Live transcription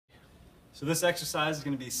So this exercise is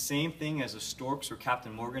going to be the same thing as the Storks or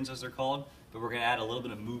Captain Morgan's as they're called, but we're going to add a little bit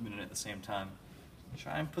of movement in it at the same time.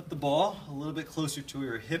 Try and put the ball a little bit closer to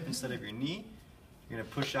your hip instead of your knee. You're going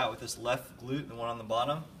to push out with this left glute, the one on the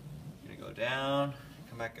bottom. You're going to go down,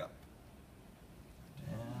 come back up.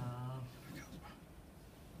 Down, back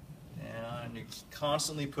up. Down, and you're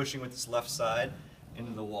constantly pushing with this left side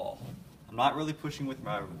into the wall. I'm not really pushing with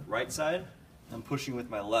my right side, I'm pushing with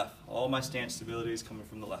my left. All my stance stability is coming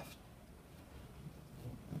from the left.